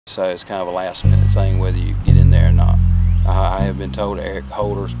So it's kind of a last minute thing whether you get in there or not. I have been told Eric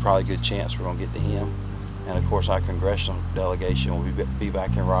Holder's probably a good chance we're going to get to him. And of course our congressional delegation will be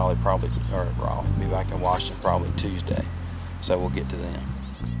back in Raleigh probably, be back in Washington probably Tuesday. So we'll get to them.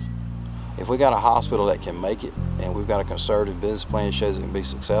 If we got a hospital that can make it and we've got a conservative business plan that shows it can be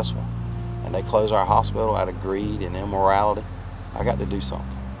successful, and they close our hospital out of greed and immorality, I got to do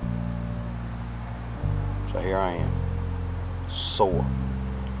something. So here I am, sore.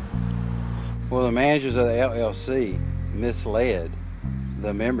 Well, the managers of the LLC misled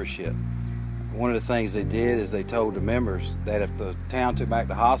the membership. One of the things they did is they told the members that if the town took back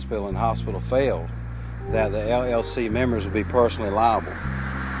the hospital and the hospital failed, that the LLC members would be personally liable.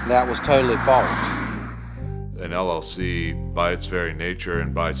 That was totally false. An LLC, by its very nature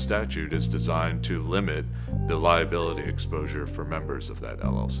and by statute, is designed to limit the liability exposure for members of that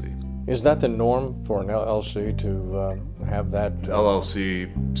LLC. Is that the norm for an LLC to have that?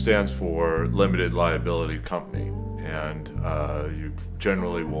 LLC stands for Limited Liability Company, and you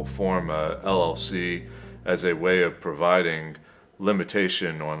generally will form a LLC as a way of providing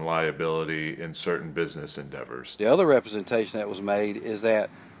limitation on liability in certain business endeavors. The other representation that was made is that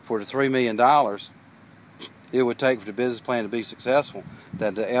for the $3 million it would take for the business plan to be successful,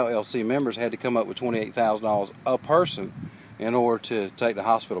 that the LLC members had to come up with $28,000 a person in order to take the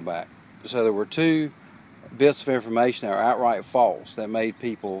hospital back. So there were two bits of information that are outright false that made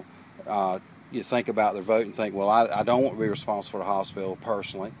people you think about their vote and think, well, I don't want to be responsible for the hospital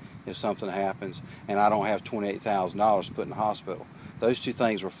personally if something happens, and I don't have $28,000 to put in the hospital. Those two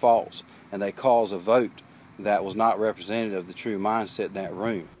things were false, and they caused a vote that was not representative of the true mindset in that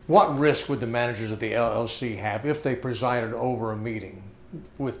room. What risk would the managers of the LLC have if they presided over a meeting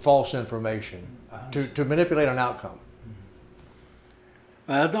with false information to manipulate an outcome?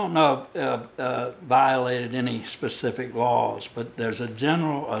 I don't know if violated any specific laws, but there's a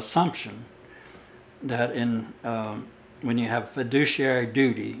general assumption that when you have fiduciary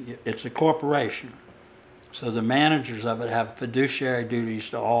duty, it's a corporation. So the managers of it have fiduciary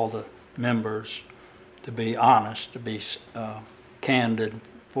duties to all the members to be honest, to be candid,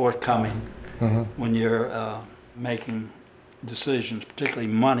 forthcoming when you're making decisions, particularly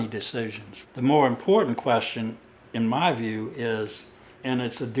money decisions. The more important question, in my view, is, and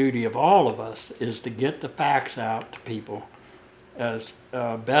it's a duty of all of us, is to get the facts out to people as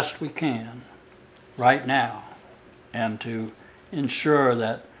best we can right now, and to ensure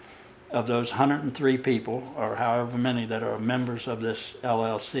that of those 103 people, or however many that are members of this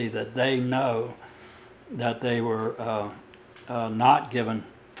LLC, that they know that they were not given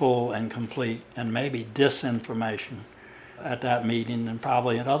full and complete and maybe disinformation at that meeting and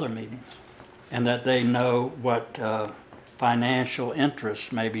probably at other meetings, and that they know what financial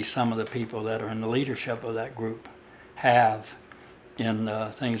interests maybe some of the people that are in the leadership of that group have in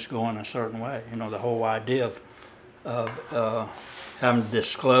things going a certain way. You know, the whole idea of having to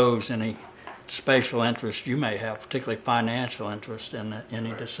disclose any spatial interest you may have, particularly financial interest in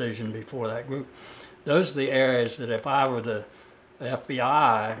any decision before that group. Those are the areas that if I were the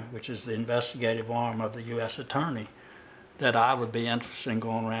FBI, which is the investigative arm of the U.S. Attorney, that I would be interested in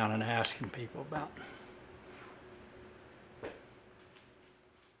going around and asking people about.